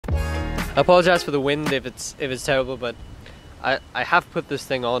I apologize for the wind if it's terrible, but I have put this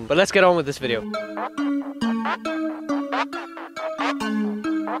thing on. But let's get on with this video.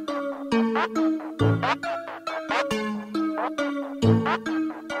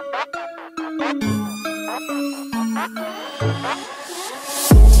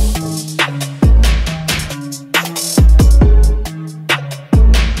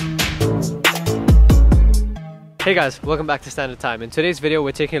 Hey guys, welcome back to Standard Time. In today's video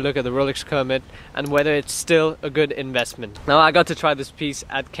we're taking a look at the Rolex Kermit and whether it's still a good investment. Now I got to try this piece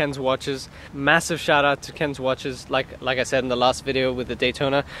at Ken's Watches. Massive shout out to Ken's Watches, like I said in the last video with the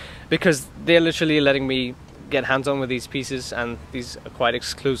Daytona, because they're literally letting me get hands-on with these pieces, and these are quite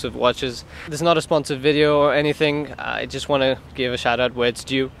exclusive watches. This is not a sponsored video or anything, I just want to give a shout out where it's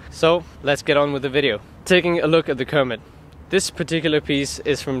due. So let's get on with the video. Taking a look at the Kermit. This particular piece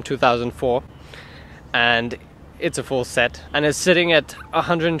is from 2004 and it's a full set and it's sitting at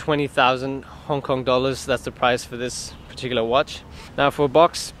 120,000 Hong Kong dollars. That's the price for this particular watch. Now for a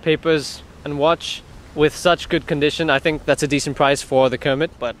box, papers and watch with such good condition, I think that's a decent price for the Kermit,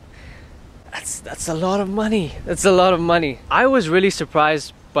 but that's a lot of money. That's a lot of money. I was really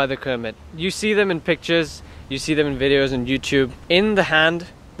surprised by the Kermit. You see them in pictures, you see them in videos on YouTube. In the hand,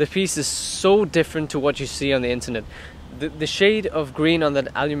 the piece is so different to what you see on the internet. The shade of green on that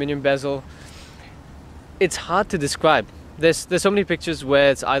aluminium bezel, it's hard to describe. There's so many pictures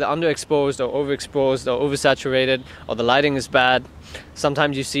where it's either underexposed or overexposed or oversaturated, or the lighting is bad.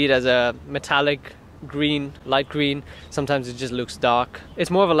 Sometimes you see it as a metallic green, light green. Sometimes it just looks dark.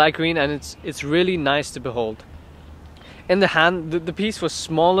 It's more of a light green and it's really nice to behold. In the hand, the piece was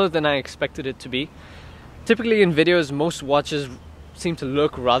smaller than I expected it to be. Typically in videos, most watches seem to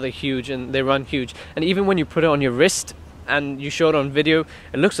look rather huge and they run huge. And even when you put it on your wrist, and you show it on video,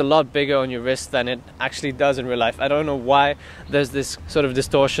 it looks a lot bigger on your wrist than it actually does in real life. I don't know why there's this sort of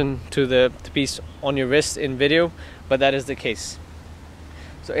distortion to the piece on your wrist in video, but that is the case.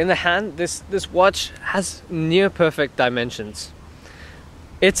 So in the hand, this watch has near perfect dimensions.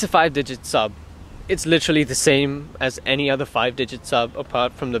 It's a 5-digit sub. It's literally the same as any other 5-digit sub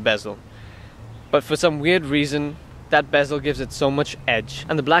apart from the bezel. But for some weird reason, that bezel gives it so much edge.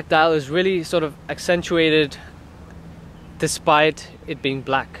 And the black dial is really sort of accentuated despite it being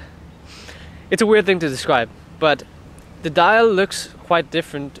black. It's a weird thing to describe, but the dial looks quite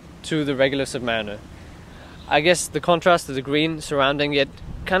different to the regular Submariner. I guess the contrast of the green surrounding it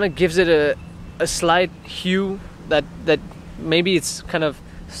kind of gives it a slight hue that maybe it's kind of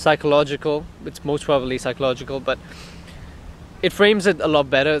psychological. It's most probably psychological, but it frames it a lot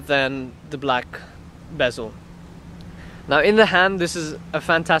better than the black bezel. Now in the hand, this is a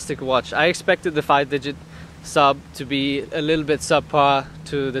fantastic watch. I expected the 5-digit sub to be a little bit subpar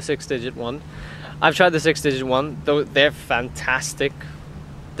to the 6-digit one. I've tried the 6-digit one, though they're fantastic.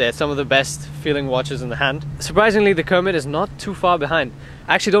 They're some of the best feeling watches in the hand. Surprisingly, the Kermit is not too far behind.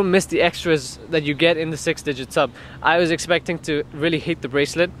 I actually don't miss the extras that you get in the 6-digit sub. I was expecting to really hate the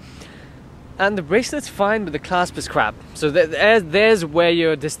bracelet, and the bracelet's fine, but the clasp is crap. So there's where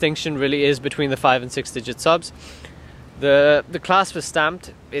your distinction really is between the 5 and 6-digit subs. The clasp is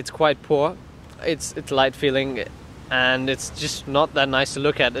stamped, it's quite poor. It's light feeling and it's just not that nice to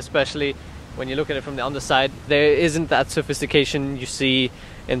look at, especially when you look at it from the underside. There isn't that sophistication you see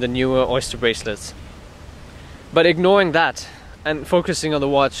in the newer Oyster bracelets. But ignoring that and focusing on the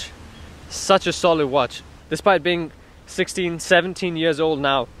watch, such a solid watch. Despite being 16, 17 years old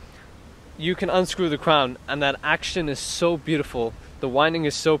now, you can unscrew the crown and that action is so beautiful. The winding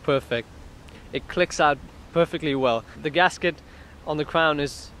is so perfect. It clicks out perfectly well. The gasket on the crown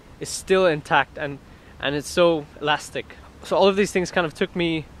is still intact and it's so elastic. So all of these things kind of took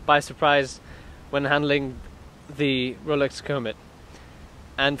me by surprise when handling the Rolex Kermit.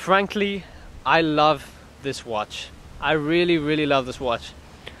 And frankly, I love this watch. I really love this watch.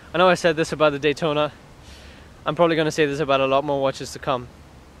 I know I said this about the Daytona. I'm probably going to say this about a lot more watches to come.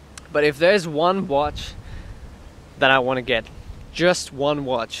 But if there's one watch that I want to get, just one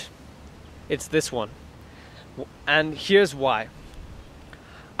watch, it's this one. And here's why.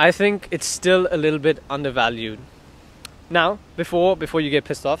 I think it's still a little bit undervalued. Now, before you get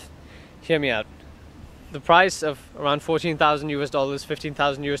pissed off, hear me out. The price of around 14,000 US dollars,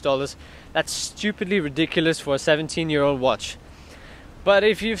 15,000 US dollars, that's stupidly ridiculous for a 17-year-old watch. But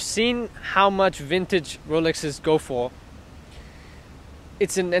if you've seen how much vintage Rolexes go for,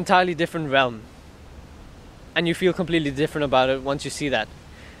 it's an entirely different realm. And you feel completely different about it once you see that.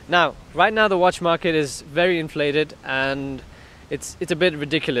 Now, right now the watch market is very inflated and it's a bit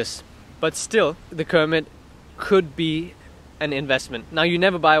ridiculous, but still the Kermit could be an investment. Now, you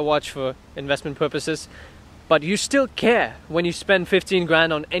never buy a watch for investment purposes, but you still care when you spend 15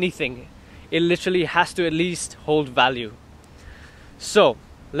 grand on anything. it literally has to at least hold value. So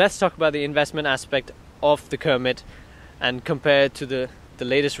let's talk about the investment aspect of the Kermit and compare it to the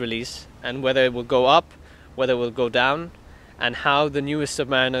latest release, and whether it will go up, whether it will go down, and how the newest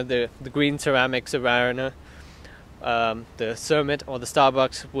Submariner, the green ceramic Submariner, the Cermit or the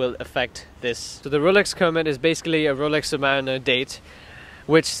Starbucks, will affect this. So the Rolex Kermit is basically a Rolex Submariner Date,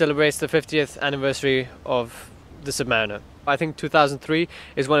 which celebrates the 50th anniversary of the Submariner. I think 2003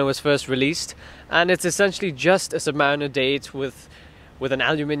 is when it was first released, and it's essentially just a Submariner Date with an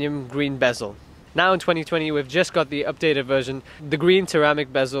aluminium green bezel. Now in 2020 we've just got the updated version, the green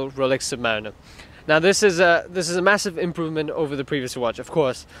ceramic bezel Rolex Submariner. Now this is a massive improvement over the previous watch. Of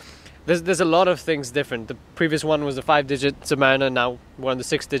course, there's a lot of things different. The previous one was a 5-digit Submariner, now we're on the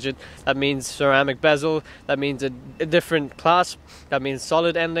 6-digit. That means ceramic bezel, that means a different clasp, that means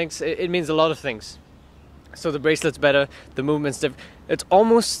solid end links. It means a lot of things. So the bracelet's better, the movement's different. It's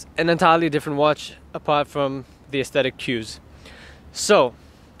almost an entirely different watch apart from the aesthetic cues. So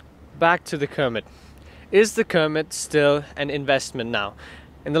back to the Kermit. Is the Kermit still an investment now?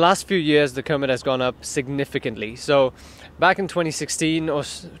 In the last few years, the Kermit has gone up significantly. So back in 2016 or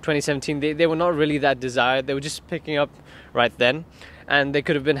 2017, they were not really that desired. They were just picking up right then, and they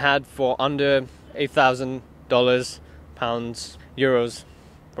could have been had for under $8,000, pounds, euros.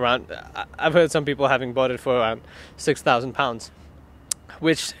 Around, I've heard some people having bought it for around £6,000,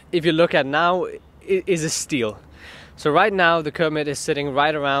 which, if you look at now, is a steal. So right now, the Kermit is sitting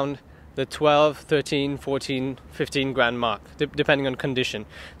right around the 12, 13, 14, 15 grand mark, depending on condition.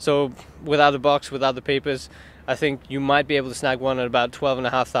 So without the box, without the papers, I think you might be able to snag one at about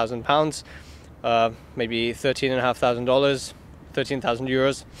 £12,500, maybe $13,500, 13,000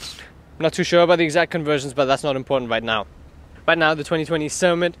 euros. I'm not too sure about the exact conversions, but that's not important right now. Right now, the 2020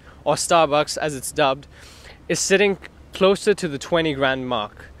 Cermit, or Starbucks as it's dubbed, is sitting closer to the 20 grand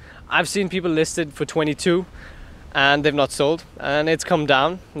mark. I've seen people listed for 22, and they've not sold, and it's come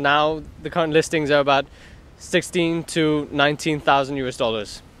down. Now the current listings are about 16 to 19,000 US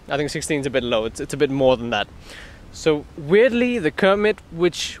dollars. I think 16 is a bit low. It's a bit more than that. So weirdly, the Kermit,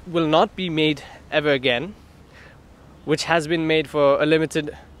 which will not be made ever again, which has been made for a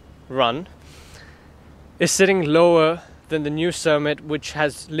limited run, is sitting lower than the new Cermit, which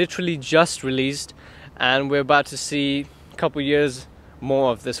has literally just released, and we're about to see a couple years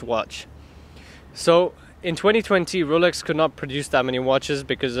more of this watch. So in 2020, Rolex could not produce that many watches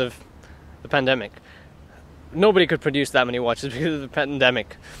because of the pandemic. Nobody could produce that many watches because of the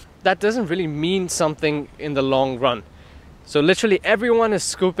pandemic. That doesn't really mean something in the long run. So literally everyone is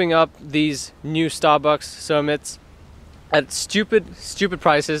scooping up these new Starbucks Cermits at stupid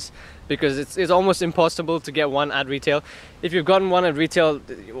prices, because it's almost impossible to get one at retail. If you've gotten one at retail,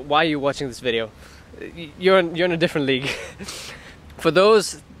 why are you watching this video? You're in a different league. For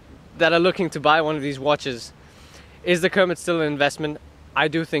those that are looking to buy one of these watches, is the Kermit still an investment? I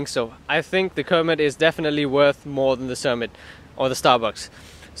do think so. I think the Kermit is definitely worth more than the Cermit or the Starbucks.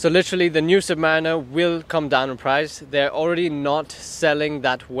 So literally the new Submariner will come down in price. They're already not selling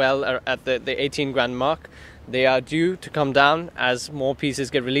that well at the 18 grand mark. They are due to come down as more pieces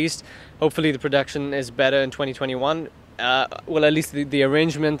get released. Hopefully the production is better in 2021. Well, at least the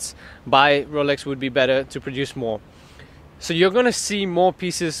arrangements by Rolex would be better to produce more. So you're going to see more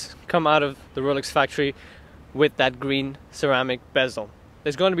pieces come out of the Rolex factory with that green ceramic bezel.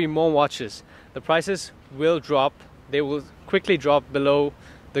 There's going to be more watches. The prices will drop. They will quickly drop below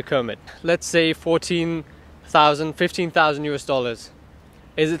the Kermit. Let's say 14,000, 15,000 US dollars.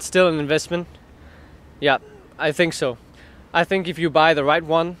 Is it still an investment? Yeah, I think so. I think if you buy the right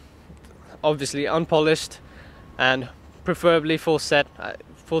one, obviously unpolished and preferably full set.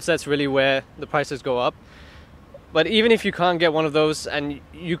 Full set's really where the prices go up. But even if you can't get one of those, and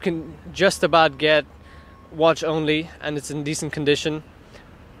you can just about get watch only and it's in decent condition,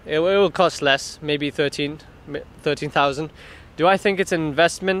 it will cost less, maybe 13,000. Do I think it's an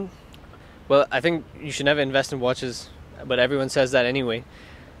investment? Well, I think you should never invest in watches, but everyone says that anyway.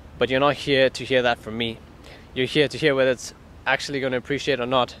 But you're not here to hear that from me. You're here to hear whether it's actually going to appreciate or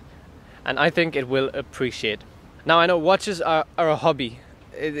not. And I think it will appreciate. Now, I know watches are a hobby.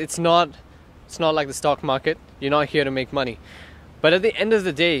 It's not like the stock market. You're not here to make money. But at the end of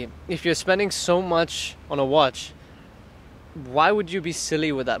the day, if you're spending so much on a watch, why would you be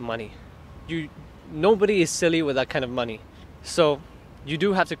silly with that money? Nobody is silly with that kind of money. So you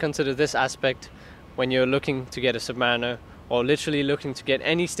do have to consider this aspect when you're looking to get a Submariner, or literally looking to get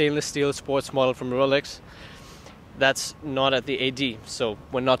any stainless steel sports model from Rolex that's not at the AD. So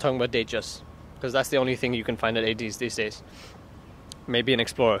we're not talking about Datejust, because that's the only thing you can find at ADs these days. Maybe an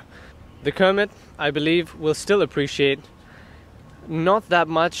Explorer. The Kermit, I believe, will still appreciate. Not that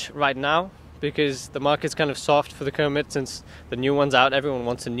much right now, because the market's kind of soft for the Kermit since the new one's out. Everyone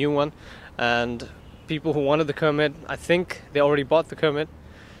wants a new one, and people who wanted the Kermit, I think they already bought the Kermit.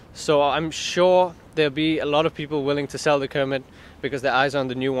 So I'm sure there'll be a lot of people willing to sell the Kermit because their eyes are on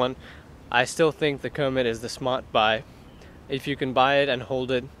the new one. I still think the Kermit is the smart buy. If you can buy it and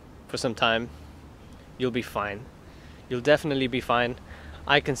hold it for some time, you'll be fine. You'll definitely be fine.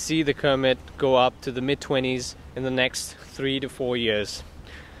 I can see the Kermit go up to the mid-20s in the next 3 to 4 years.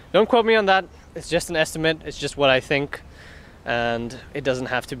 Don't quote me on that. It's just an estimate. It's just what I think, and it doesn't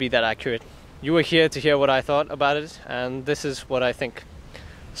have to be that accurate. You were here to hear what I thought about it, and this is what I think.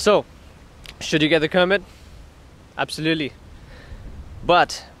 So, should you get the Kermit? Absolutely.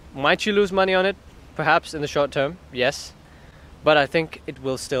 But might you lose money on it? Perhaps in the short term, yes. But I think it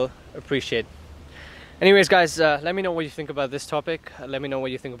will still appreciate. Anyways guys, let me know what you think about this topic. Let me know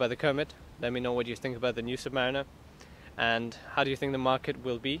what you think about the Kermit. Let me know what you think about the new Submariner. And how do you think the market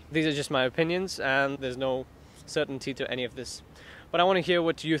will be? These are just my opinions, and there's no certainty to any of this. But I want to hear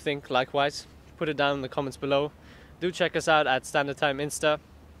what you think likewise. Put it down in the comments below. Do check us out at Standard Time Insta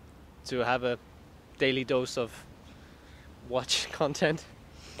to have a daily dose of watch content.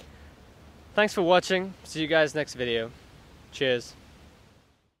 Thanks for watching. See you guys next video. Cheers.